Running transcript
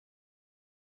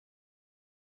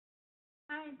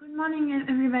Good morning,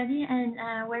 everybody, and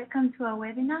welcome to our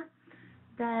webinar.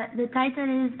 The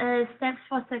title is Steps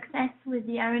for Success with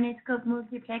the RNAscope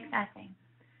Multiplex Assay.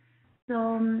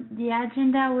 So the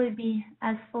agenda will be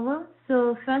as follows.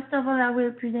 So first of all, I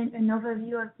will present an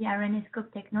overview of the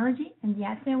RNAscope technology and the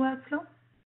assay workflow.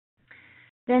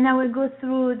 Then I will go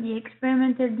through the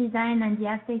experimental design and the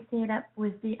assay setup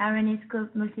with the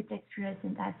RNAscope Multiplex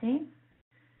Fluorescent Assay.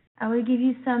 I will give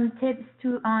you some tips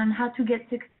on how to get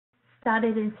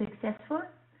started and successful,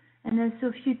 and also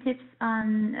a few tips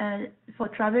on for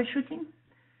troubleshooting.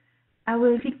 I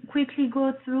will quickly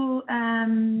go through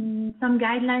some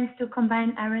guidelines to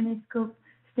combine RNAscope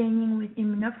staining with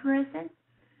immunofluorescence,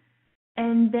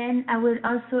 and then I will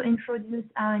also introduce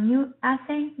our new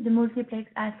assay, the Multiplex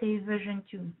Assay version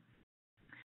 2,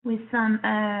 with some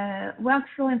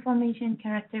workflow information,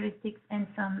 characteristics, and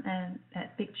some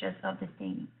pictures of the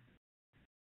staining.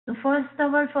 So first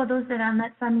of all, for those that are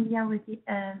not familiar with the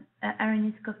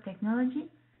RNAscope technology,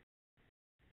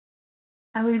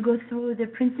 I will go through the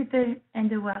principle and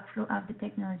the workflow of the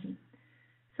technology.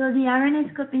 So the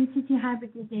RNAscope in situ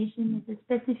hybridization is a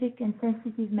specific and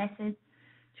sensitive method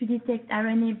to detect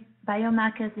RNA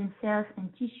biomarkers in cells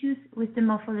and tissues with the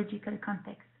morphological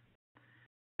context.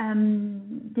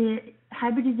 The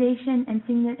hybridization and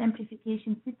signal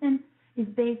amplification system is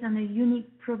based on a unique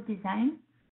probe design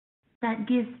that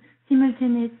gives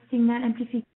simultaneous signal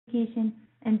amplification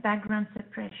and background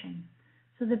suppression.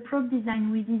 So the probe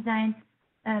design, we design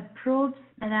probes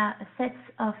that are sets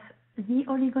of Z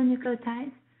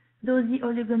oligonucleotides. Those Z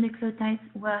oligonucleotides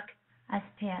work as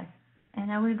pairs.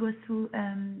 And I will go through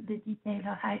the detail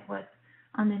of how it works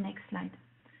on the next slide.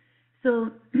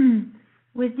 So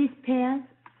with these pairs,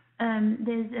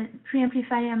 there's a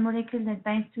preamplifier molecule that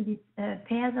binds to these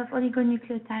pairs of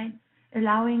oligonucleotides,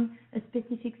 allowing a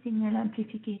specific signal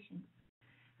amplification.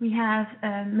 We have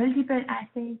multiple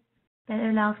assays that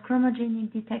allows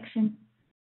chromogenic detection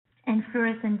and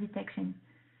fluorescent detection.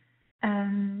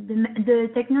 The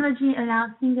technology allows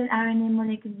single RNA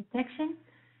molecule detection.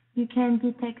 You can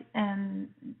detect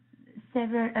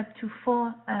several up to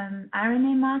 4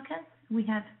 RNA markers. We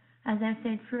have, as I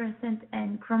said, fluorescent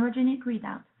and chromogenic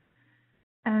readouts.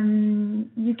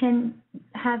 You can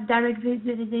have direct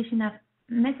visualization of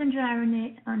messenger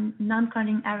RNA on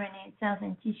non-coding RNA cells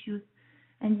and tissues,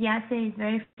 and the assay is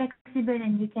very flexible,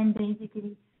 and you can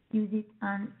basically use it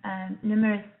on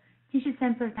numerous tissue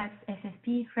sample types,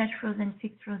 FFP, fresh frozen,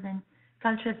 fixed frozen,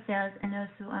 cultured cells, and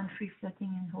also on free floating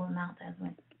and whole mount as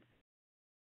well.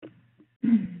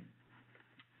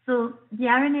 So the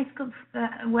RNAscope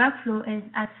workflow is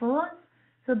as follows.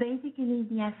 So basically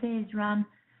the assay is run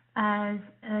as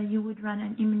you would run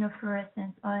an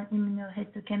immunofluorescence or an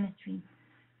immunohistochemistry.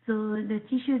 So the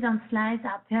tissues on slides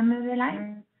are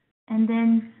permeabilized, and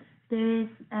then there is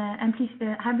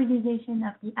hybridization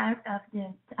of the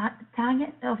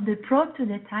target of the probe to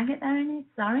the target RNA.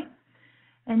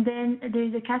 And then there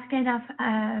is a cascade of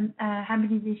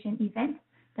hybridization events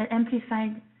that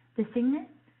amplified the signal,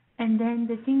 and then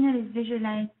the signal is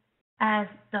visualized as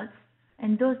dots,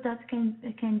 and those dots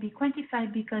can be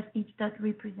quantified because each dot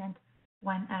represents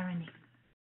one RNA.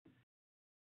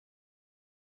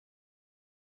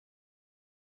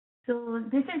 So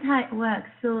this is how it works.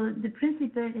 So the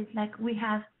principle is like we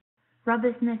have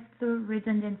robustness through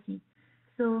redundancy.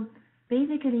 So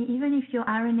basically, even if your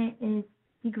RNA is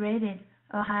degraded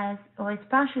or is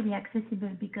partially accessible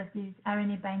because there is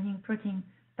RNA binding protein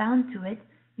bound to it,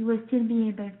 you will still be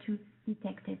able to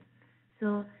detect it.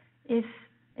 So if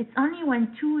it's only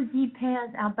when 2 Z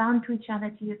pairs are bound to each other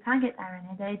to your target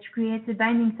RNA that it creates a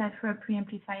binding site for a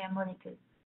preamplifier molecule.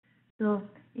 So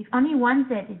if only one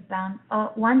Z is bound,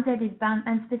 or one Z is bound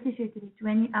unspecifically to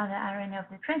any other RNA of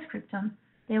the transcriptome,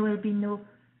 there will be no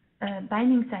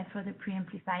binding site for the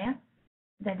preamplifier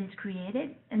that is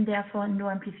created, and therefore no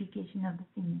amplification of the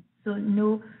signal. So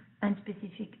no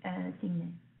unspecific signal.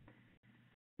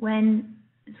 When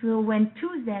 2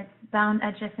 Zs bound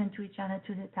adjacent to each other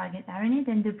to the target RNA,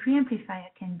 then the preamplifier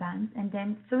can bind, and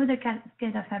then through the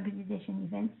cascade of hybridization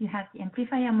events, you have the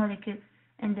amplifier molecule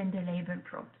and then the label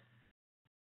probes.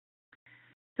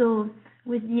 So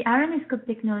with the RNAscope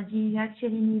technology, you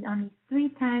actually need only 3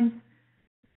 pairs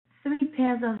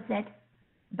of Z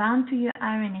bound to your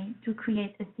RNA to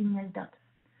create a signal dot.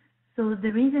 So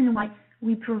the reason why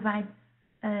we provide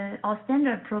our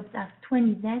standard probes as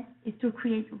 20 Z is to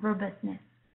create robustness.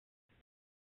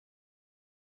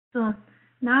 So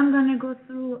now I'm going to go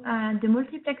through the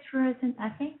multiplex fluorescent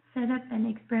assay setup and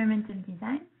experimental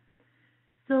design.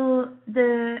 So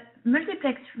the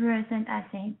multiplex fluorescent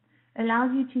assay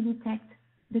allows you to detect,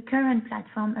 the current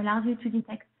platform allows you to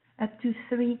detect up to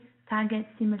 3 targets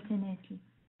simultaneously.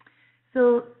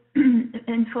 So,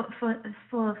 and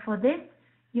for this,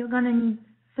 you're going to need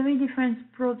 3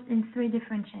 different probes in 3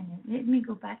 different channels. Let me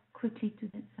go back quickly to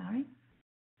this, sorry.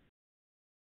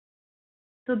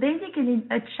 So basically,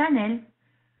 a channel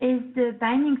is the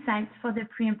binding site for the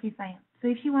preamplifier. So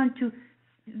if you want to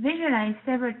visualize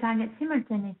several targets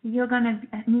simultaneously, you're going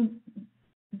to need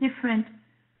different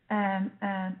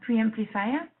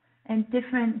preamplifier and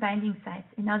different binding sites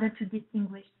in order to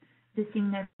distinguish the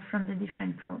signal from the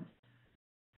different probes.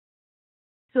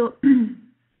 So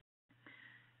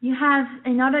you have,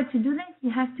 in order to do this,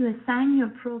 you have to assign your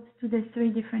probes to the 3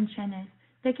 different channels,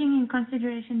 taking in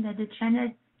consideration that the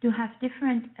channels do have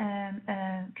different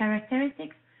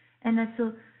characteristics and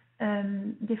also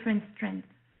different strengths.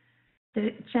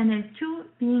 The channel 2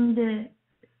 being the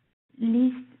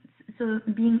least, so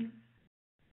being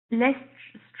less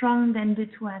strong than the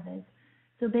 2 others.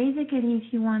 So basically,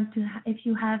 if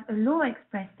you have a low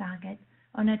expressed target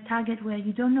on a target where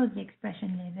you don't know the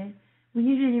expression level, we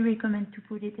usually recommend to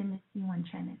put it in the C1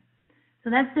 channel. So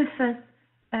that's the first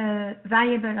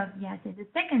variable of the assay. The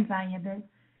second variable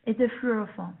is the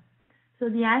fluorophore. So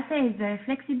the assay is very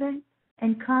flexible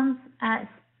and comes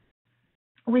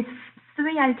with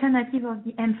 3 alternatives of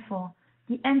the M4.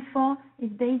 The M4 is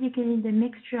basically the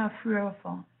mixture of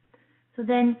fluorophore. So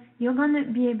then you're going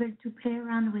to be able to play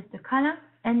around with the color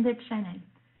and the channel,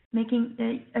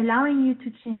 allowing you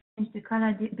to change the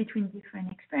color between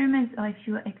different experiments, or if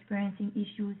you're experiencing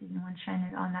issues in one channel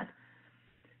or not.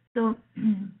 So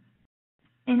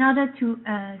in order to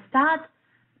start,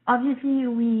 obviously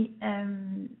we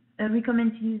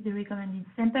recommend to use the recommended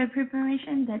sample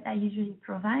preparation that I usually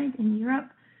provide in Europe.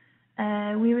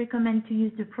 We recommend to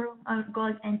use the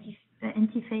gold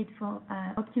anti-fade for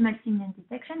optimal signal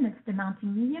detection. That's the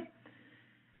mounting medium.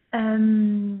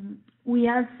 We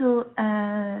also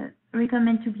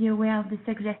recommend to be aware of the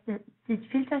suggested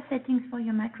filter settings for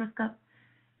your microscope.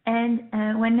 And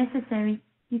when necessary,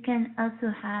 you can also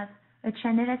have a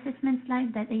channel assessment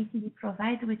slide that ACD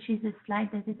provides, which is a slide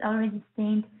that is already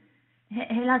stained,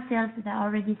 HeLa cells that are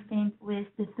already stained with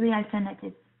the 3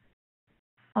 alternatives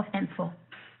of M4.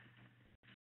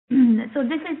 So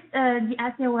this is the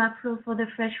assay workflow for the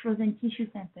fresh frozen tissue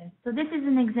sample. So this is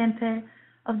an example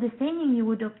of the staining you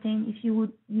would obtain if you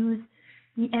would use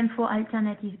the M4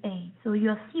 alternative A. So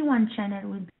your C1 channel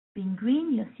will be in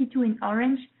green, your C2 in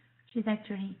orange, which is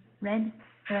actually red,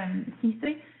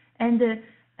 C3, and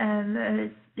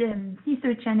the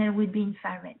C3 channel will be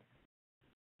infrared.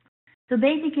 So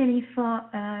basically for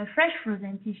fresh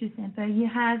frozen tissue sample, you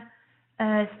have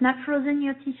snap frozen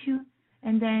your tissue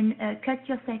and then cut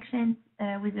your sections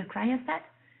with a cryostat.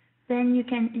 Then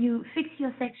you fix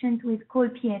your sections with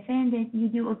cold PFA, and then you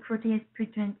do a protease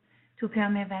treatment to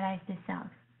permeabilize the cells.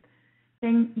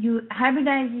 Then you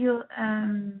hybridize your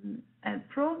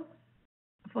probe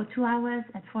for 2 hours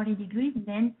at 40 degrees.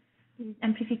 Then there's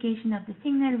amplification of the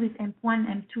signal with M1,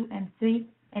 M2, M3,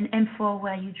 and M4,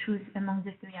 where you choose among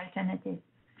the 3 alternatives.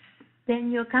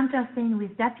 Then you counterstain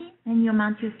with DAPI, and you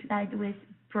mount your slide with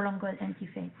prolonged gold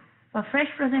anti-fade. For fresh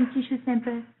frozen tissue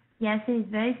samples, the assay is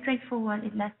very straightforward.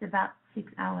 It lasts about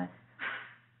 6 hours.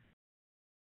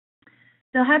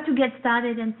 So how to get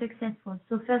started and successful?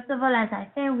 So first of all, as I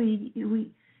say,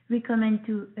 we recommend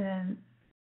to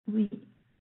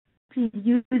please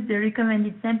use the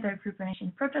recommended sample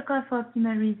preparation protocol for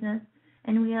optimal results,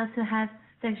 and we also have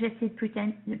suggested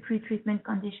pre-treatment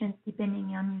conditions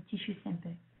depending on your tissue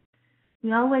sample.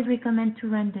 We always recommend to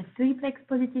run the 3-plex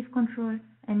positive control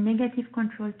and negative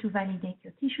control to validate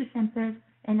your tissue samples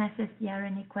and assess the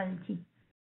RNA quality,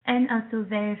 and also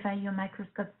verify your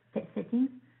microscope settings.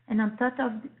 And on top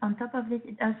of this,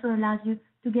 it also allows you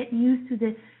to get used to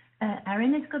the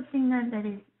RNAscope signal that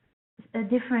is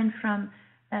different from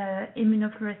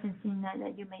immunofluorescence signal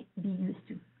that you may be used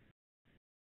to.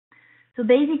 So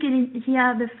basically, here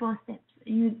are the 4 steps.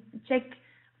 You check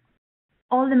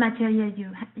all the material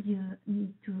you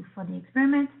need to for the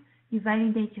experiment. You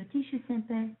validate your tissue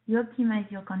sample. You optimize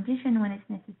your condition when it's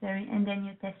necessary, and then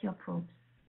you test your probes.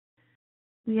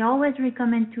 We always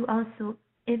recommend to also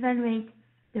evaluate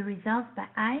the results by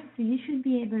eye, so you should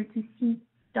be able to see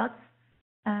dots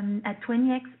at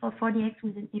 20x or 40x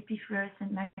with an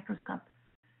epifluorescent microscope.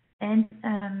 And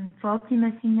for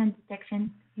optimal signal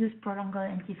detection, use prolonged gold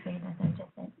anti-fade, as I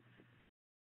just said.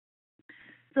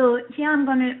 So here I'm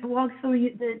going to walk through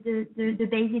you the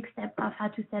basic step of how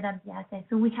to set up the assay.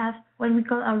 So we have what we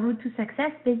call our route to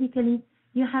success. Basically,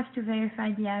 you have to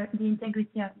verify the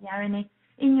integrity of the RNA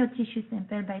in your tissue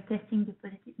sample by testing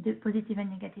the positive and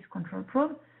negative control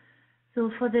probe. So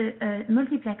for the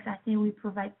multiplex assay, we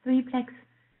provide 3-plex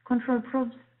control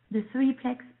probes. The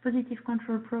 3-plex positive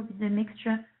control probe is a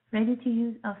mixture ready to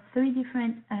use of 3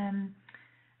 different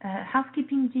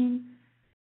housekeeping genes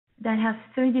that have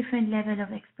 3 different levels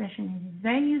of expression. It is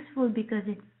very useful because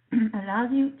it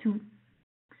allows you to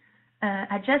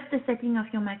adjust the setting of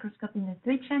your microscope in the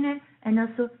 3-channel and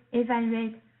also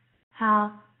evaluate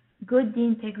how good the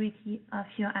integrity of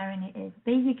your RNA is.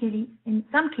 Basically, in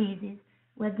some cases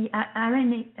where the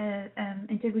RNA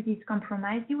integrity is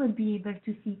compromised, you will be able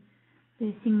to see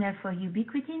the signal for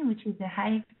ubiquitin, which is a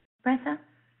high expressor.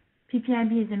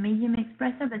 PPIB is a medium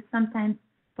expressor, but sometimes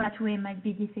pathway might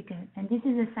be difficult. And this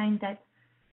is a sign that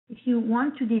if you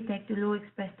want to detect a low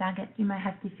expressed target, you might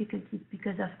have difficulties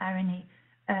because of RNA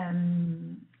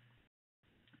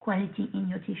quality in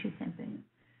your tissue sample.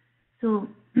 So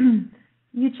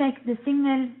you check the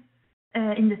signal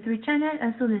in the 3-channel,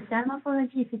 also the cell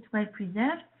morphology, if it's well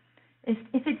preserved.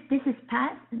 If this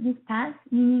pass,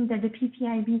 meaning that the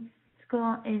PPIB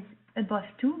score is above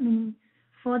 2, meaning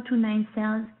 4 to 9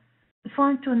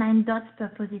 dots per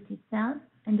positive cell,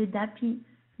 and the DAPI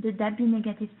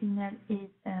negative signal is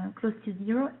close to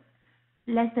 0,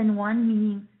 less than 1,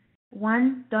 meaning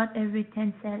 1 dot every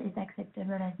 10 cells is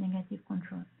acceptable as negative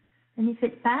control. And if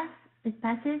it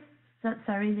passes, so,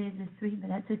 sorry, there's a 3, but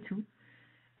that's a 2.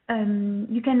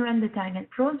 You can run the target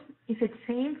probes. If it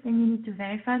fails, then you need to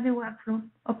verify the workflow,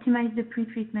 optimize the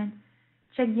pre-treatment,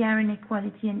 check the RNA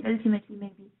quality, and ultimately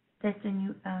maybe test a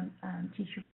new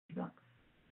tissue block.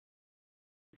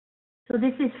 So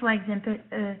this is, for example,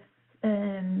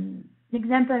 an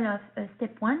example of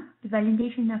step 1, the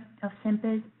validation of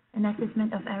samples and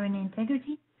assessment of RNA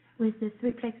integrity with the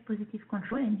 3-plex positive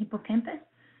control in hippocampus.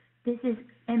 This is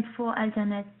M4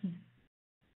 alternative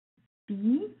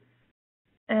B,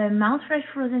 mouse fresh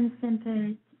frozen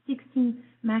sample, 16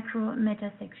 macro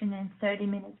meta section, and 30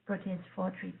 minutes protease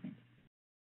for treatment.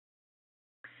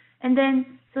 And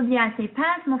then, so the assay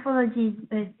passed, morphology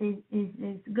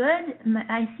is good.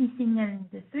 I see signal in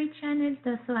the 3 channels,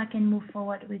 so I can move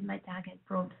forward with my target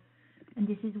probes. And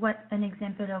this is what an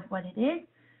example of what it is.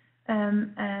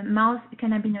 Mouse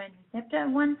cannabinoid receptor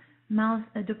 1, mouse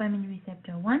dopamine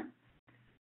receptor 1.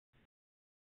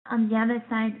 On the other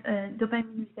side,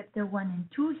 dopamine receptor 1 and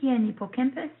 2. Here in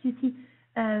hippocampus, you see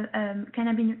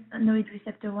cannabinoid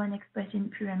receptor 1 expressed in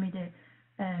pyramidal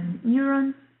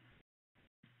neurons,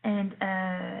 and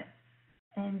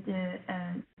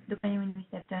dopamine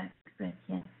receptor expressed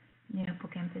here near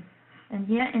hippocampus. And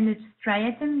here in the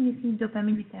striatum, you see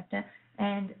dopamine receptor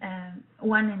and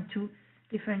 1 and 2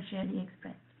 differentially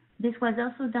expressed. This was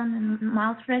also done in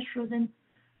mouse fresh frozen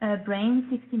brain,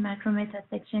 60 micrometer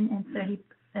section, and 30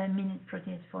 minute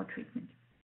protease for treatment.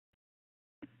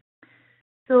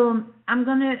 So I'm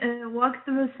going to walk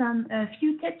through a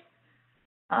few tips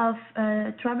of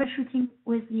troubleshooting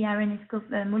with the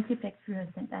RNAscope Multiplex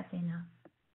Fluorescent Assay now.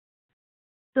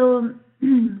 So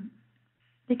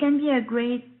there can be a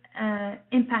great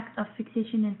impact of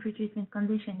fixation and pretreatment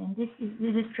condition, and this is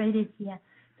illustrated here.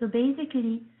 So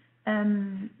basically,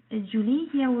 Julie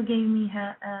here, who gave me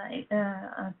her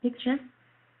picture,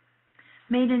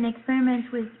 made an experiment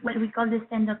with what we call the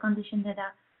standard conditions that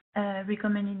are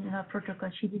recommended in her protocol.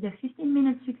 She did a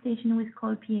 15-minute fixation with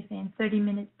cold PFA and 30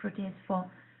 minutes protease for.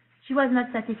 She was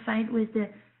not satisfied with the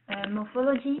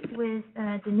morphology, with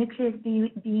the nucleus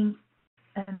being,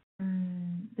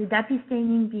 the DAPI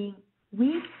staining being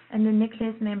weak and the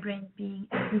nucleus membrane being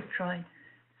destroyed.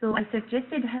 So I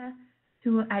suggested her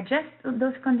to adjust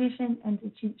those conditions, and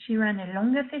she ran a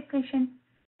longer fixation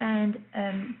and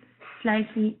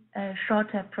slightly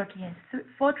shorter protease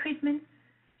for treatment.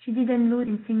 She didn't lose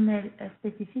in signal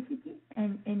specificity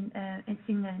and in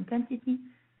signal intensity,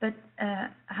 but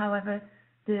however,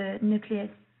 the nucleus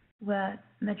were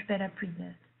much better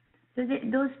preserved. So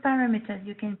those parameters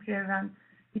you can play around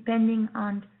depending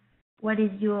on what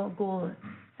is your goal.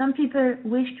 Some people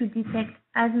wish to detect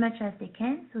as much as they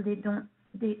can, so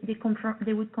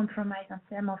they would compromise on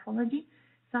cell morphology.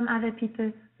 Some other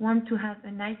people want to have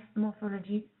a nice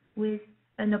morphology with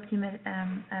an optimal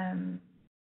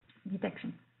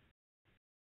detection.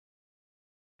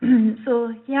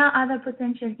 So here are other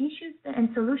potential issues and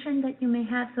solutions that you may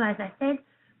have. So as I said,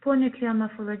 for nuclear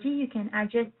morphology, you can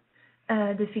adjust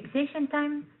the fixation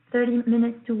time, 30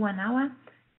 minutes to 1 hour,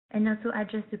 and also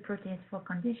adjust the protease for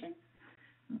conditions.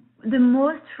 The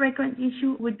most frequent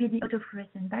issue would be the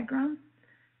autofluorescent background.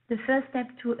 The first step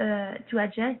to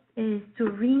adjust is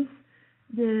to rinse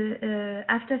the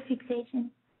after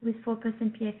fixation with 4%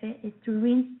 PFA is to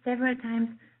rinse several times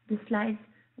the slides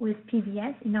with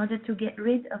PBS in order to get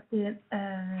rid of the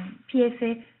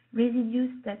PFA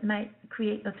residues that might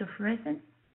create autofluorescence.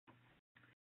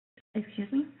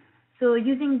 Excuse me. So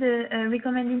using the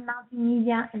recommended mounting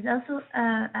media is also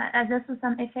has also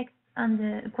some effects on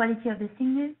the quality of the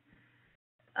signal.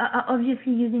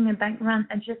 Obviously, using a background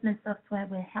adjustment software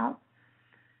will help.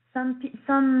 Some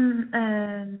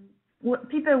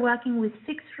people working with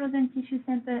fixed frozen tissue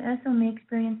sample also may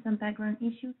experience some background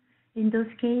issue. In those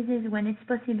cases, when it's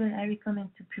possible, I recommend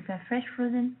to prepare fresh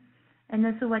frozen. And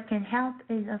also what can help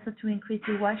is also to increase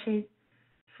the washes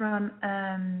from,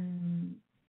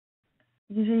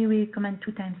 usually we recommend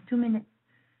 2 times 2 minutes.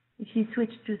 If you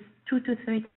switch to 2 to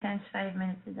 3 times 5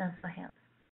 minutes, it also helps.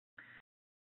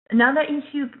 Another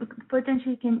issue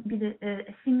potentially can be the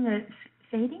signal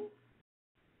fading.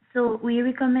 So we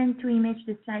recommend to image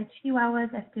the slide few hours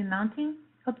after mounting,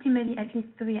 optimally at least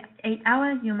 8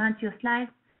 hours. You mount your slide,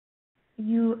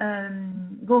 you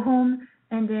go home,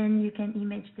 and then you can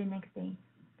image the next day.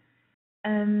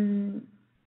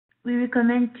 We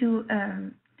recommend to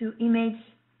image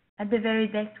at the very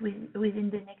best within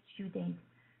the next few days.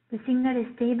 The signal is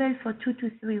stable for 2 to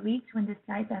 3 weeks when the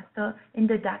slides are stored in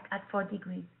the dark at 4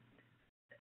 degrees.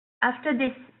 After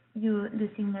this, the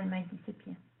signal might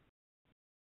disappear.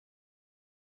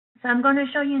 So I'm going to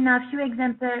show you now a few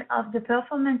examples of the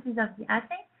performances of the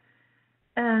assay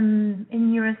in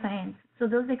neuroscience. So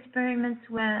those experiments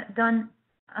were done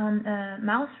on a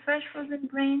mouse fresh frozen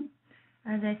brain.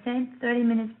 As I said, 30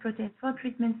 minutes protease for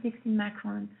treatment, 16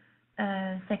 micron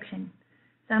section.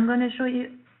 So I'm going to show you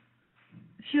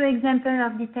a few examples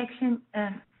of detection.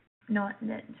 No,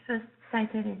 the first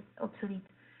title is obsolete.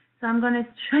 So I'm going to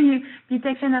show you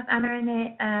detection of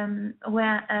mRNA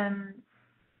where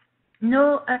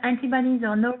no antibodies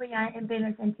or no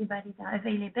rearranged antibodies are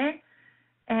available,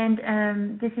 and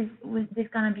this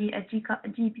going to be a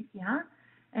GPCR,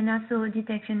 and also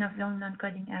detection of long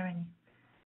non-coding RNA.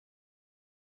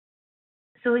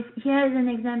 So here is an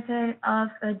example of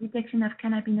a detection of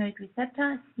cannabinoid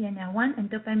receptor, CNR1, and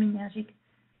dopaminergic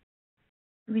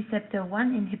receptor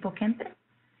 1 in hippocampus.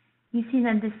 You see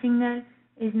that the signal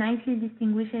is nicely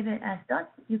distinguishable as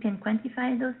dots. You can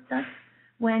quantify those dots.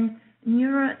 When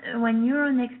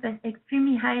neuron express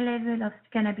extremely high level of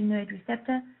cannabinoid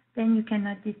receptor, then you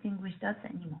cannot distinguish dots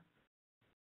anymore.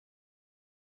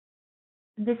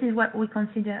 This is what we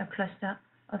consider a cluster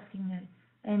of signals.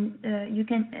 And you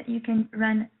can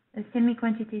run a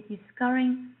semi-quantitative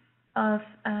scoring of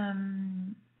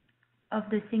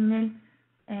the signal,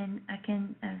 and I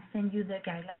can send you the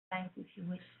guidelines if you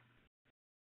wish.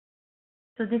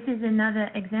 So this is another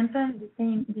example, the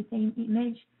same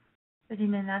image, but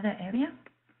in another area.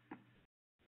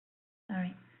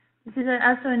 Sorry, this is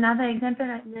also another example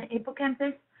at the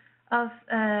hippocampus of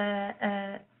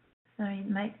sorry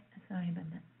about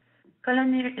that.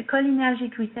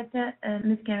 Cholinergic receptor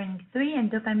muscarinic 3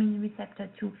 and dopamine receptor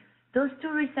 2. Those two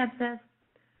receptors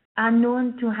are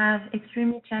known to have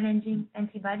extremely challenging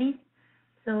antibodies.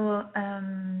 So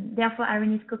therefore,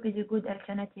 RNAscope is a good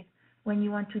alternative when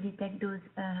you want to detect those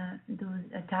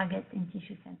targets in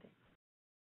tissue samples.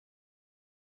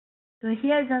 So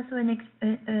here is also an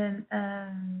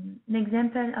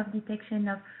example of detection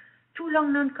of 2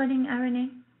 long non-coding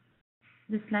RNA.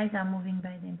 The slides are moving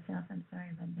by themselves. I'm sorry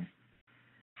about that.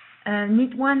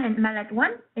 NIT1 and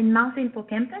MALAT1 in mouse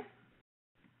hippocampus.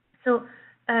 So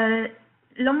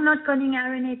long non-coding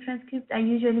RNA transcripts are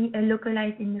usually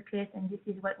localized in nucleus, and this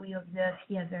is what we observe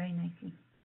here very nicely.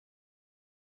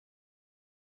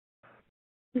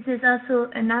 This is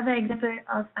also another example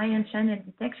of ion channel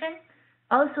detection,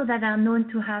 also that are known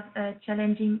to have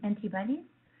challenging antibodies.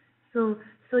 So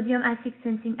sodium acid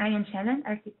sensing ion channel,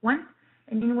 ASIC1,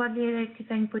 and inwardly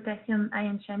rectifying potassium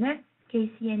ion channel,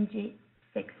 KCNJ6,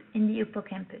 in the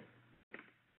hippocampus.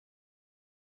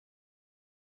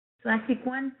 So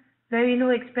ASIC1, very low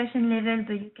expression level,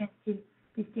 but you can still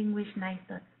distinguish nice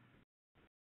dots.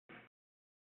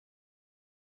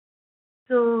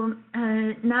 So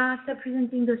now, after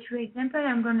presenting those 3 examples,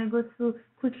 I'm going to go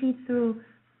quickly through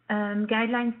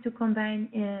guidelines to combine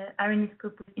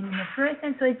RNAscope with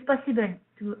immunofluorescence. So it's possible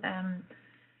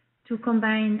to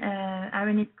combine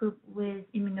RNAscope with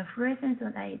immunofluorescence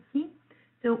or IHC.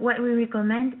 So what we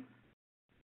recommend,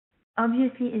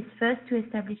 obviously, is first to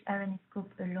establish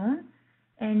RNAscope alone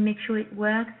and make sure it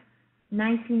works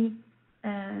nicely.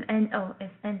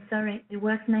 It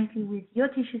works nicely with your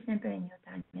tissue sample and your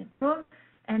target probe.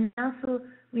 And also,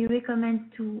 we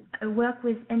recommend to work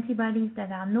with antibodies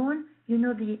that are known. You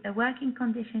know the working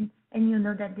condition, and you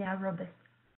know that they are robust.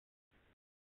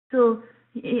 So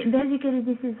basically,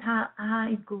 this is how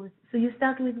it goes. So you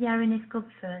start with the RNAscope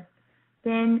first.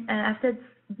 Then after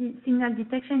the signal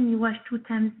detection, you wash 2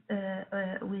 times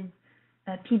with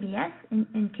PBS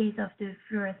in case of the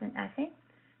fluorescent assay.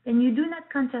 Then you do not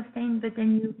counterstain, but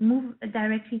then you move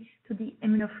directly to the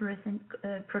immunofluorescent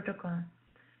protocol.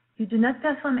 You do not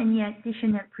perform any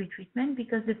additional pretreatment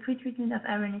because the pretreatment of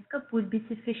RNAscope will be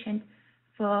sufficient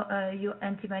for your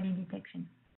antibody detection.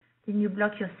 Then you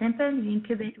block your sample, you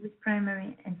incubate with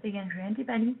primary and secondary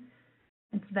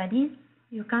antibodies,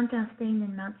 you counterstain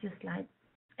and mount your slide.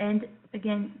 And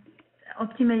again,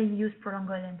 optimally use prolonged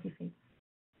antiphase.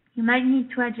 You might need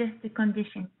to adjust the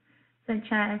conditions,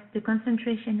 such as the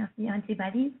concentration of the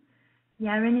antibodies, the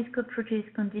RNAscope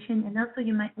protease condition, and also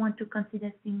you might want to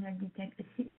consider signal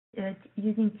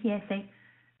using TSA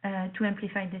to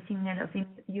amplify the signal of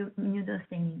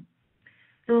immunostaining.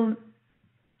 So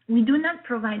we do not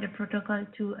provide a protocol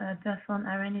to perform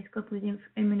RNAscope with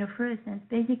immunofluorescence,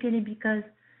 basically because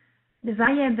there's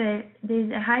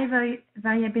a high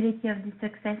variability of the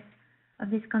success of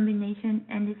this combination,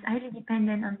 and it's highly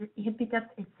dependent on the epitope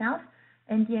itself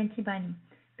and the antibody.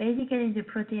 Basically, the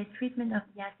protease treatment of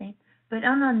the assay, but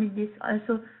not only this,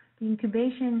 also the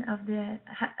incubation of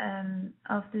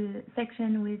the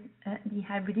section with the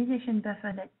hybridization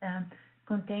buffer that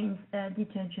contains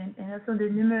detergent, and also the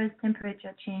numerous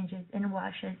temperature changes and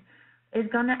washes is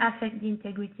going to affect the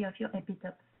integrity of your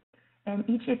epitope. And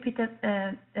each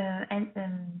epitope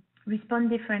respond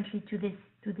differently to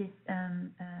this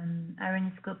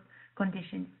RNAscope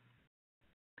conditions.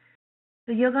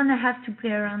 So you're going to have to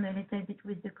play around a little bit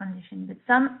with the condition. But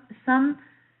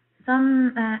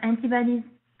some antibodies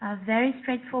are very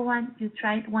straightforward. You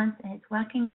try it once and it's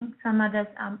working. Some others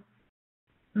are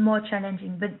more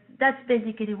challenging. But that's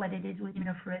basically what it is with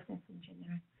immunofluorescence in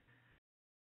general.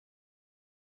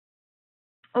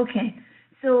 Okay.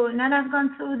 So now that I've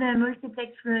gone through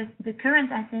the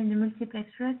current assay and the multiplex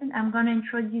fluorescent, I'm going to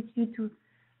introduce you to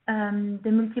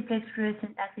the multiplex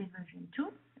fluorescent assay version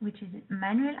 2, which is a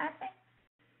manual assay.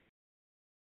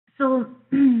 So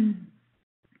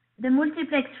the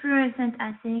multiplex fluorescent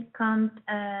assay comes,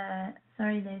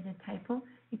 sorry, there's a typo.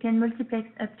 You can multiplex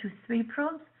up to 3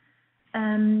 probes.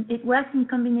 It works in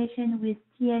combination with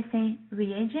TSA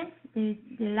reagents. The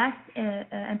last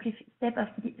step of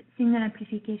the signal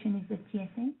amplification is the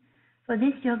TSA. For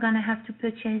this, you're going to have to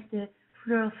purchase the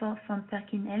fluorophore from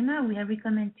PerkinElmer. We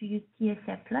recommend to use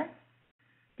TSA Plus.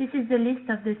 This is the list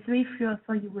of the 3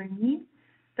 fluorophore you will need.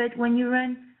 But when you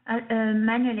run a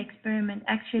manual experiment,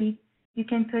 actually, you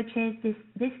can purchase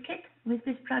this kit with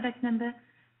this product number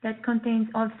that contains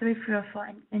all 3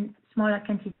 fluorophore in smaller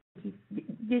quantities.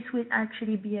 This will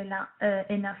actually be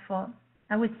enough for,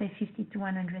 I would say, 50 to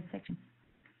 100 sections.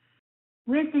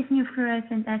 With this new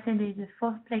fluorescent assay, there is a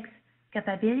 4-plex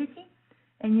capability,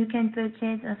 and you can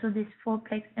purchase also this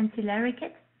 4-plex ancillary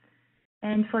kit.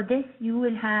 And for this, you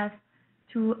will have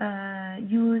to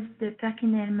use the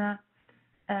PerkinElmer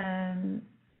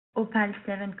Opal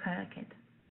 7 color kit.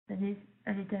 That is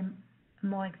a little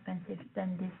more expensive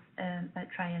than this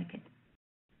trial kit.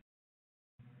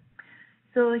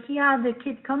 So here are the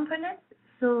kit components.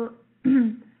 So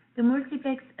the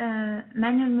multiplex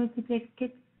manual multiplex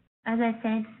kit, as I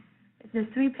said, it's a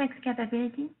 3-plex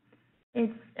capability.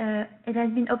 It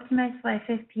has been optimized for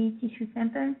FFPE tissue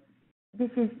samples.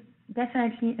 This is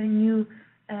definitely a new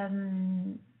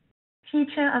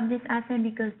feature of this assay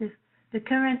because the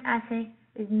current assay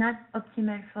is not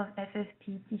optimal for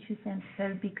FFPE tissue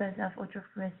samples because of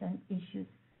autofluorescence issues.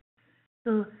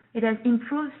 So it has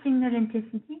improved signal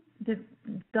intensity. The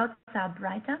dots are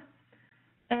brighter,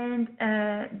 and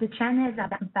the channels are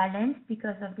balanced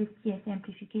because of this TSA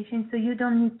amplification. So you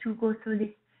don't need to go through this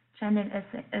channel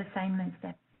assignment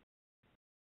step.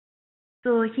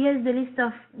 So here's the list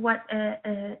of what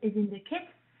is in the kit.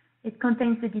 It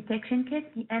contains the detection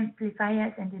kit, the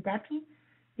amplifiers, and the DAPI,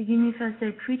 the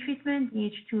universal pretreatment,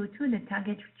 the H2O2, the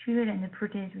target retrieval, and the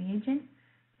protease reagent.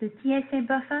 The TSA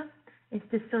buffer is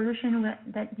the solution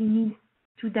that you need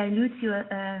to dilute your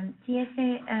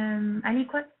TSA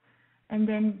aliquot, and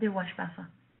then the wash buffer.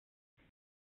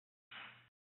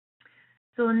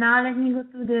 So now let me go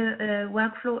through the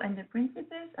workflow and the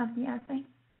principles of the assay.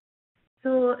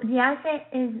 So the assay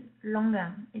is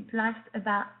longer. It lasts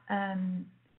about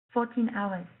 14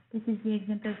 hours. This is the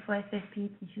example for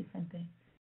FFPE tissue sample.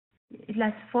 It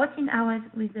lasts 14 hours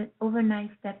with an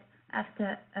overnight step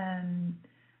after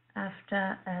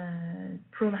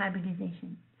probe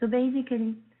hybridization. So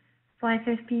basically, for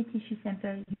FFPE tissue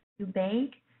sample, you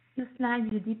bake your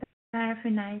slides, you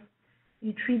deparaffinize,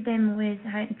 you treat them with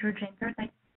hydrogen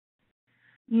peroxide.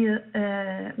 You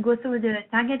go through the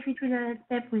target retrieval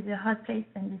step with the hot plate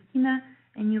and the steamer,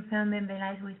 and you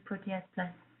permeabilize with Protease Plus.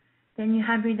 Then you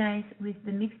hybridize with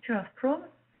the mixture of probes.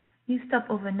 You stop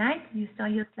overnight. You store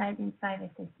your slides in 5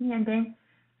 SSC,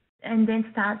 and then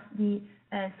start the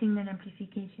signal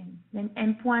amplification. Then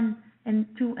M1,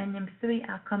 M2, and M3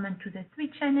 are common to the 3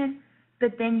 channels,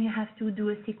 but then you have to do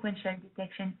a sequential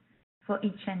detection for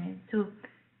each channel. So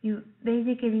you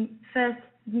basically first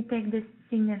detect the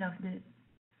signal of the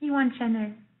C1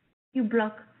 channel, you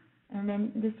block, and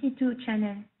then the C2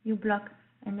 channel, you block,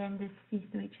 and then the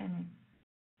C3 channel.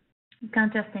 You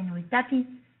counterstain with TAPI,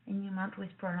 and you mount with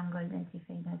prolonged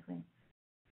densify that way.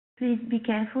 Please be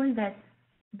careful that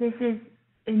this is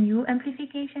a new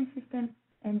amplification system,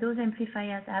 and those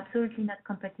amplifiers are absolutely not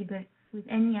compatible with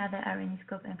any other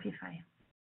RNAscope amplifier.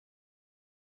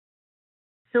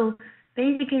 So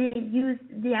basically,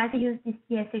 the assay used this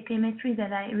TSA chemistry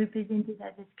that I represented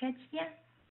as a sketch here.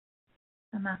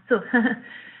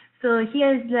 So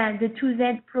here's the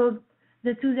 2Z probe,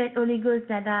 the 2Z oligos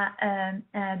that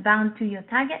are bound to your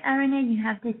target RNA. You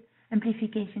have this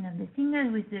amplification of the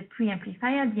signal with the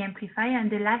pre-amplifier, the amplifier,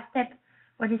 and the last step,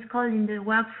 what is called in the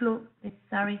workflow,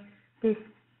 this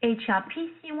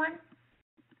HRPC1,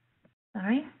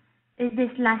 is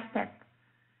this last step.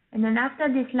 And then after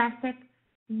this last step,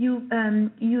 you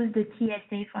use the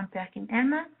TSA from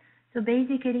Perkin-Elmer. So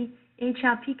basically,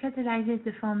 HRP catalyzes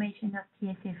the formation of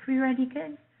TSA free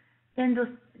radicals. Then those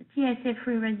TSA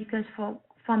free radicals form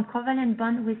covalent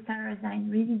bond with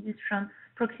tyrosine residues from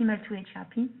proximal to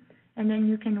HRP. And then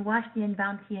you can wash the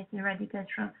unbound TSA radicals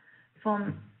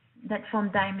that form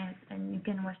dimers, and you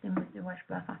can wash them with the wash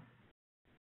buffer.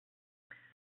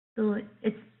 So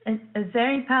it's a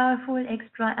very powerful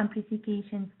extra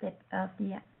amplification step of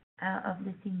the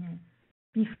signal.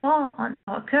 Before, on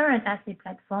our current assay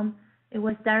platform, it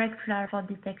was direct fluorophore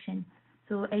detection.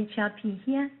 So HRP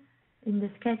here in the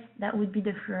sketch, that would be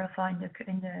the fluorophore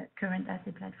in the current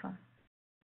assay platform.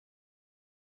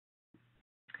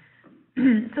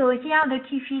 So here are the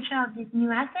key features of this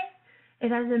new assay.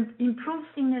 It has an improved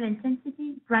signal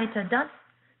intensity, brighter dots.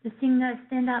 The signal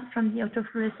stand out from the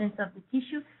autofluorescence of the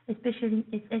tissue.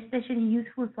 It's especially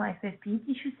useful for FFPE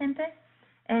tissue samples,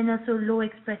 and also low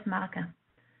express marker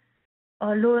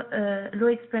or low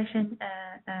expression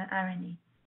RNA.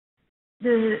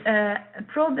 The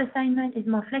probe assignment is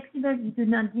more flexible. You do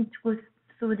not need to go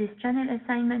through this channel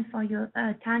assignment for your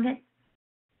target,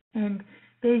 and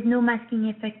there is no masking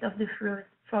effect of the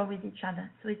fluorophore with each other,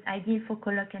 so it's ideal for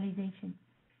colocalization.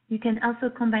 You can also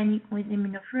combine it with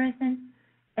immunofluorescence,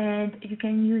 and you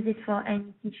can use it for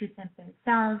any tissue sample,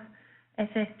 cells,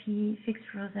 FFP, fixed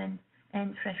frozen,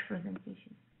 and fresh frozen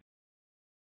tissues.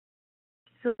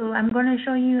 So I'm going to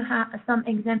show you some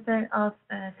example of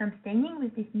some staining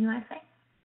with this new assay.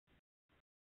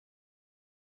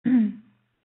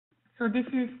 So this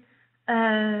is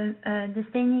the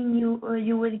staining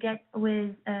you will get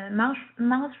with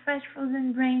mouse fresh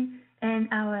frozen brain and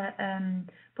our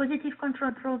positive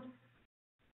control probes.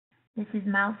 This is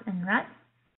mouse and rat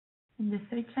in the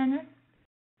third channel.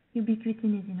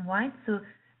 Ubiquitin is in white. So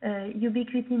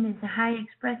ubiquitin is a high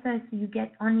expressor, so you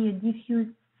get only a diffuse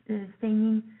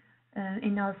staining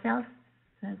in our cells,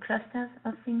 clusters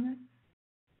of signals.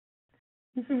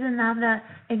 This is another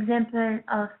example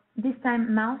of, this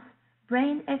time, mouse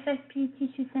brain FFP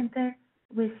tissue sample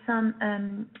with some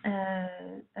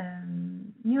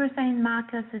neuroscience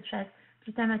markers such as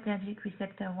glutamatergic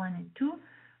receptor 1 and 2,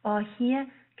 or here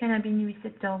cannabinoid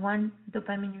receptor 1,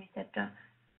 dopamine receptor.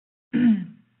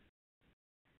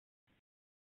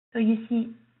 So you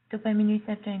see dopamine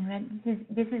receptor in red.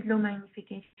 This is low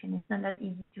magnification. It's not that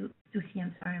easy to see.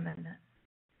 I'm sorry about that.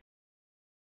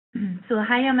 So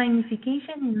higher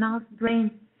magnification in mouse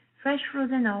brain fresh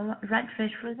frozen or rat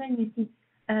fresh frozen, you see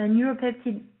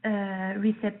neuropeptide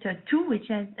receptor 2, which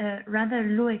has rather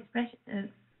low expression,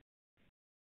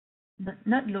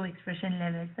 not low expression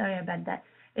level. Sorry about that.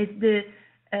 It's the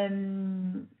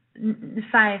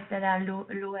 5 that are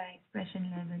lower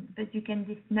expression level, but you can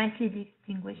nicely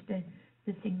distinguish the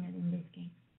signal in this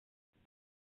case.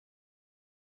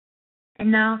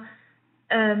 And now,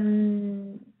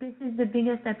 this is the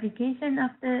biggest application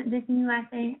of this new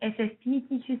assay, FFP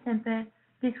tissue sample.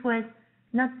 This was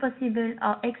not possible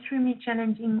or extremely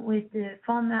challenging with the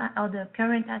former or the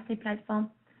current assay platform.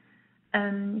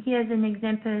 Here's an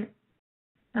example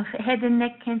of head and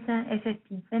neck cancer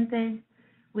FFP samples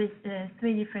with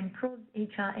 3 different probes,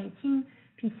 HR18,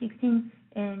 P16,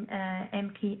 and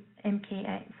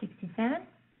MK67.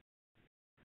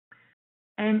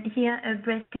 And here a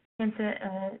breast cancer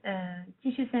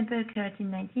tissue sample,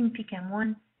 keratin19,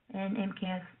 PCAM1, and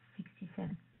MKS67.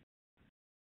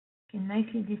 You can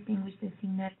nicely distinguish the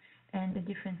signal and the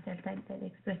different cell types that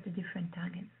express the different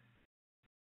targets.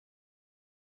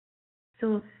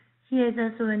 So here is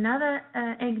also another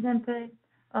example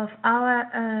of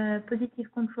our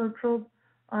positive control probe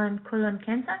on colon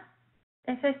cancer.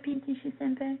 FFP tissue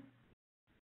sample.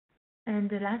 And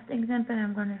the last example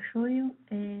I'm going to show you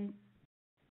is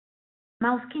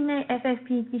mouse kidney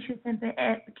FFP tissue sample.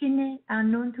 Kidneys are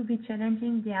known to be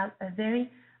challenging. They are very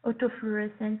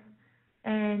autofluorescent,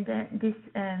 and this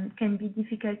can be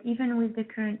difficult even with the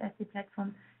current assay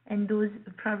platform. And those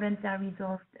problems are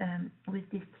resolved with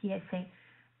this TSA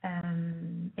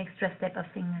extra step of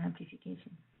signal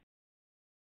amplification.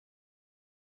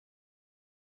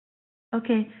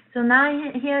 Okay, so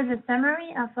now here's a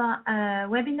summary of our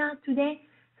webinar today.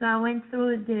 So I went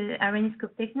through the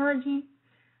RNAscope technology,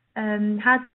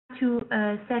 how to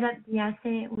set up the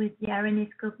assay with the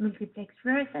RNAscope Multiplex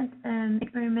Fluorescent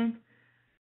experiment.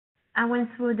 I went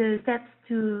through the steps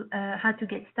to how to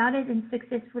get started and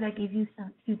successful. I gave you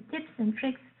some few tips and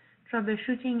tricks,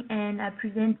 troubleshooting, and I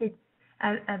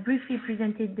briefly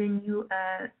presented the new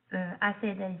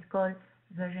assay that is called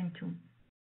version 2.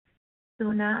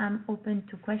 So now I'm open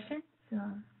to questions. So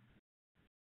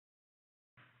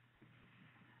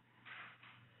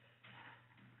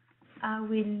I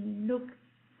will look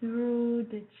through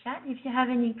the chat. If you have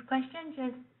any questions,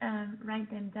 just write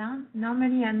them down.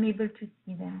 Normally, I'm able to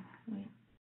see them. Wait.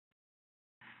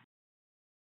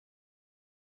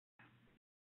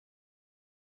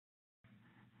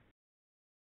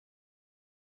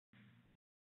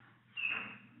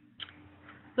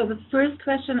 So the first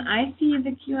question I see in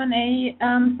the Q&A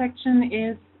section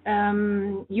is,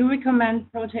 you recommend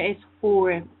protease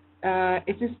 4.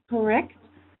 Is this correct?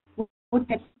 Would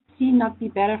that not be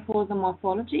better for the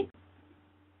morphology?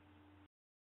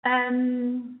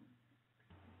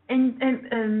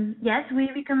 Yes, we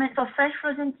recommend for fresh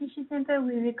frozen tissue sample.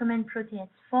 We recommend protease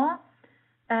 4.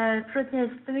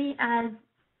 Protease 3 has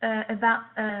about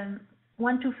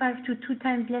 1.5 to 2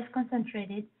 times less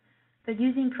concentrated. But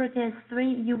using protease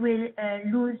 3, you will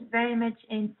lose very much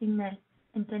in signal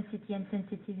intensity and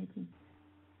sensitivity.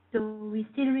 So we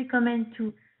still recommend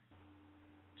to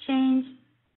change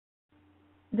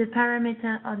the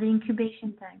parameter or the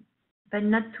incubation time, but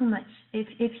not too much.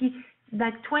 If you,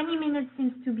 like 20 minutes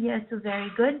seems to be also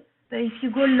very good, but if you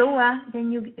go lower,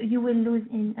 then you will lose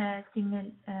in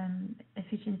signal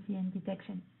efficiency and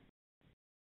detection.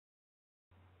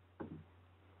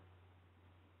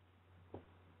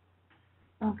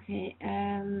 Okay,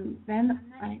 then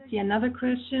I see another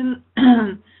question.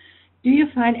 Do you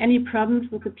find any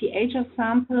problems with the pH of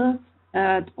samples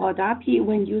or DAPI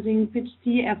when using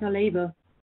PITC as a label?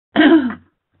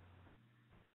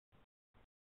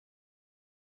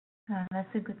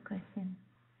 That's a good question.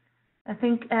 I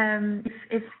think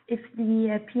if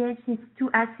the pH is too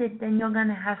acid, then you're going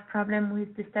to have problem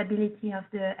with the stability of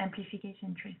the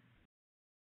amplification tree.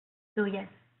 So yes.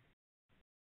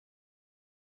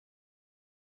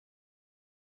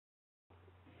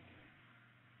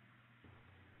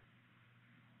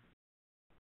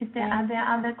 Are there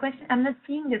other questions? I'm not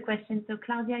seeing the questions, so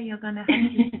Claudia, you're going to have to.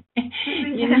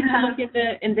 You need to look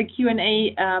in the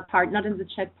Q&A part, not in the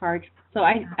chat part. So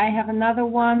I have another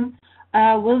one.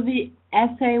 Will the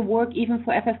assay work even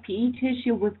for FFPE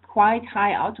tissue with quite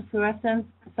high autofluorescence,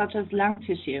 such as lung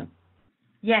tissue?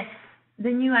 Yes,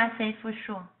 the new assay for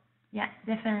sure. Yeah,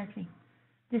 definitely.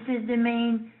 This is the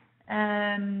main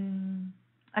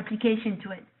application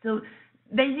to it. So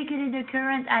basically, the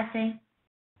current assay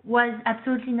was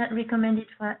absolutely not recommended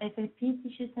for FFP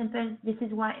tissue samples. This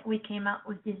is why we came out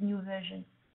with this new version.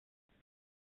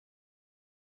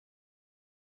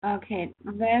 Okay,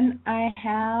 then I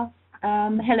have,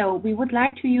 hello, we would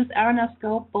like to use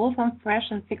RNAscope both on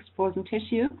fresh and fixed frozen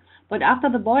tissue, but after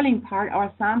the boiling part,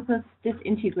 our samples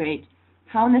disintegrate.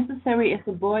 How necessary is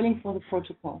the boiling for the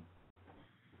protocol?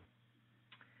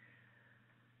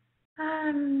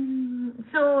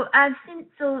 So I've seen,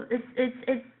 so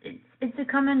it's a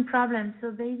common problem. So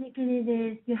basically,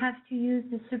 you have to use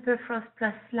the superfrost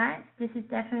plus slides. This is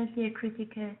definitely a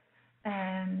critical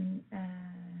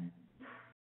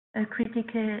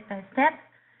step.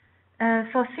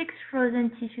 For fixed frozen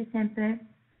tissue sample,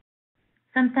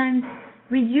 sometimes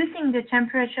reducing the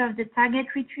temperature of the target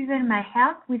retrieval might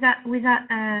help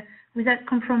without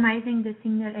compromising the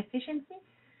signal efficiency.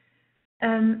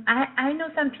 I know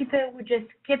some people who just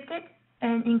skipped it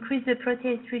and increased the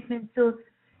protease treatment. So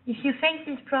if you face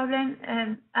this problem,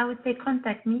 I would say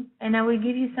contact me, and I will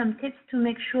give you some tips to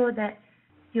make sure that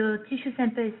your tissue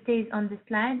sample stays on the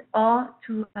slide, or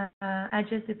to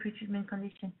adjust the pretreatment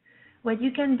condition. What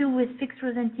you can do with fixed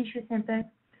frozen tissue sample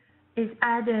is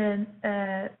add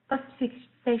a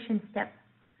post-fixation step.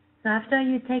 So after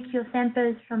you take your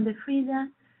samples from the freezer,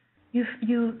 you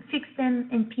fix them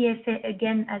in PFA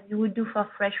again as you would do for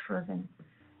fresh frozen.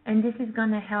 And this is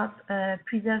going to help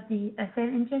preserve the cell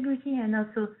integrity and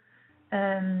also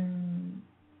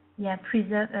yeah,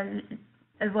 preserve,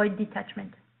 avoid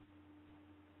detachment.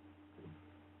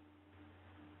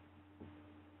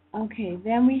 Okay,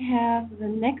 then we have the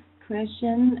next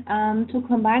question. To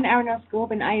combine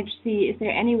RNAscope and IHC, is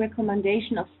there any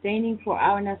recommendation of staining for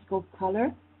RNAscope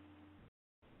color?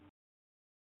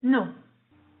 No.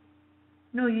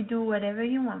 No, you do whatever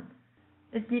you want.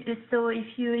 So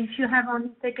if you have only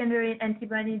secondary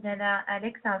antibodies that are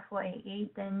ALEXA4A8,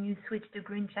 then you switch to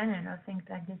green channel or things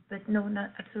like this. But no,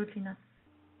 not absolutely not.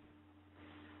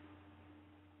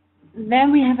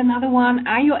 Then we have another one.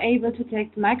 Are you able to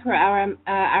take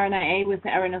microRNA with the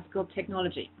RNAscope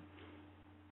technology?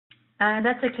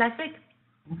 That's a classic.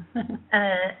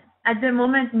 At the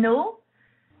moment, no.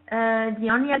 The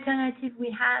only alternative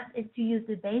we have is to use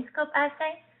the BaseScope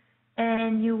assay,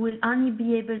 and you will only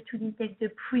be able to detect the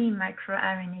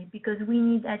pre-microRNA, because we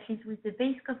need, at least with the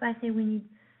BaseScope assay, we need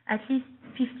at least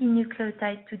 50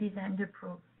 nucleotides to design the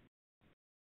probe.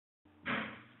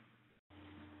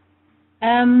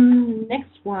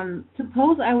 Next one.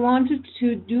 Suppose I wanted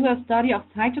to do a study of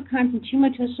cytokines in tumor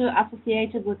tissue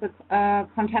associated with a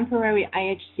contemporary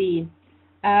IHC.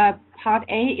 Part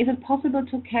A, is it possible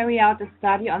to carry out a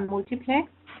study on multiplex?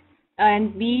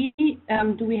 And B,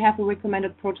 do we have a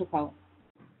recommended protocol?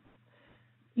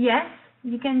 Yes,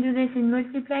 you can do this in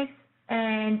multiplex,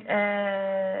 and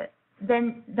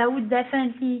then that would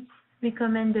definitely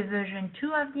recommend the version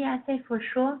 2 of the assay for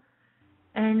sure,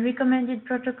 and recommended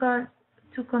protocol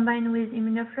to combine with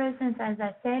immunofluorescence. As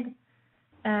I said,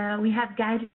 we have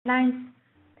guidelines,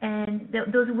 and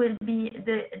those will be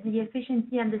the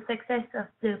efficiency and the success of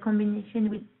the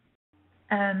combination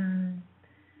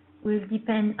will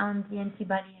depend on the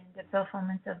antibody and the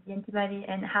performance of the antibody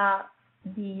and how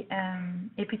the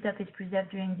epitope is preserved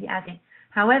during the assay.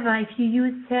 However, if you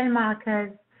use cell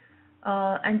markers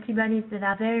or antibodies that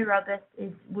are very robust,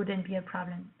 it wouldn't be a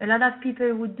problem. A lot of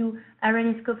people would do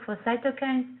RNAscope for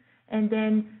cytokines and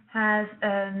then have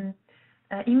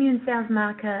immune cells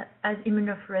marker as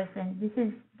immunofluorescent.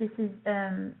 This is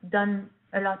done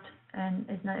a lot and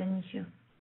is not an issue.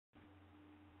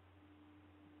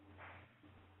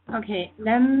 Okay,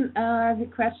 then the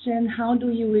question, how do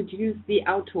you reduce the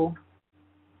auto?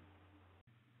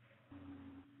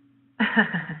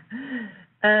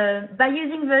 By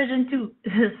using version 2.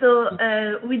 So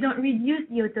we don't reduce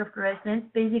the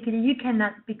autofluorescence. Basically, you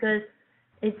cannot, because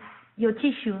it's your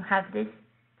tissue have this.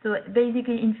 So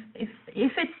basically, if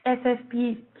it's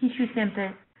FFP tissue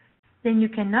sample, then you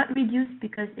cannot reduce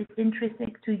because it's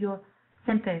intrinsic to your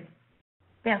sample.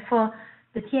 Therefore,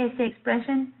 the TSA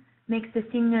expression makes the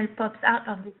signal pops out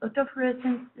of this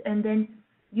autofluorescence, and then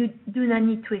you do not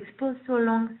need to expose so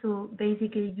long. So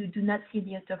basically, you do not see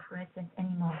the autofluorescence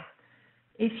anymore.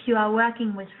 If you are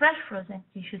working with fresh frozen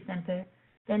tissue sample,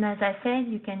 then as I said,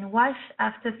 you can wash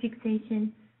after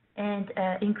fixation and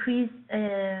increase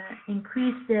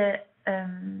the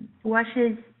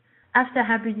washes after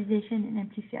hybridization and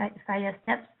amplifier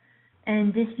steps,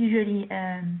 and this usually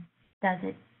does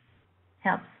it,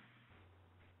 helps.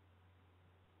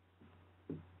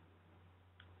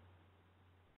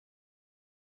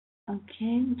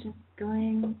 Okay, just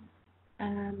going.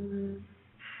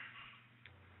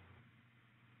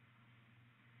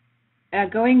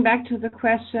 Going back to the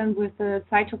question with the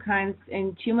cytokines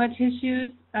in tumor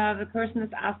tissues, the person is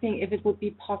asking if it would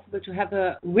be possible to have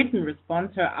a written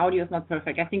response. Her audio is not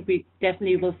perfect. I think we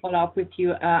definitely will follow up with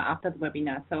you after the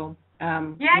webinar. So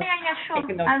yeah,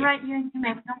 sure. I'll write you an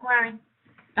email. Don't worry.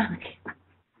 Okay.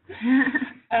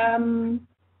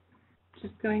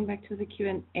 Just going back to the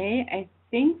Q&A. I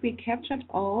think we captured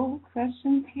all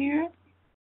questions here.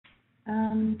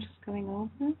 Just going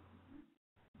over.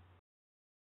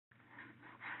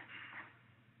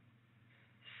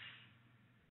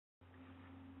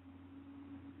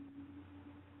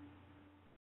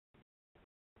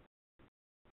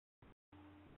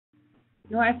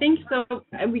 No, I think so.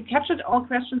 We captured all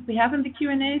questions we have in the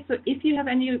Q&A. So if you have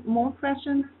any more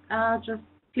questions, just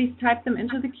please type them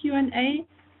into the Q&A.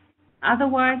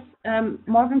 Otherwise,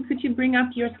 Morgan, could you bring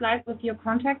up your slide with your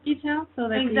contact details? So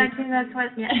that exactly, that's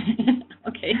what, yeah.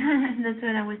 Okay. That's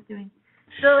what I was doing.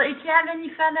 So if you have any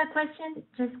further questions,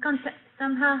 just contact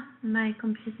somehow my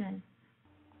computer.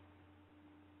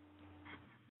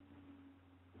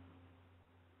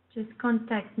 Just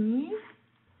contact me.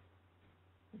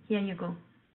 Here you go.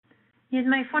 Here's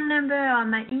my phone number or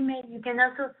my email. You can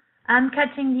also, I'm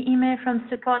catching the email from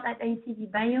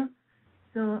support@ACD-Bio.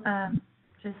 So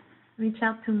just reach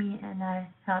out to me and I'll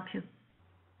help you.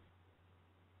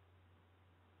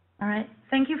 All right.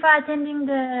 Thank you for attending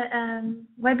the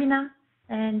webinar,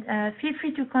 and feel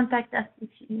free to contact us if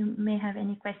you may have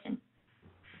any questions.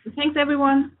 Thanks,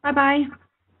 everyone. Bye-bye.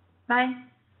 Bye.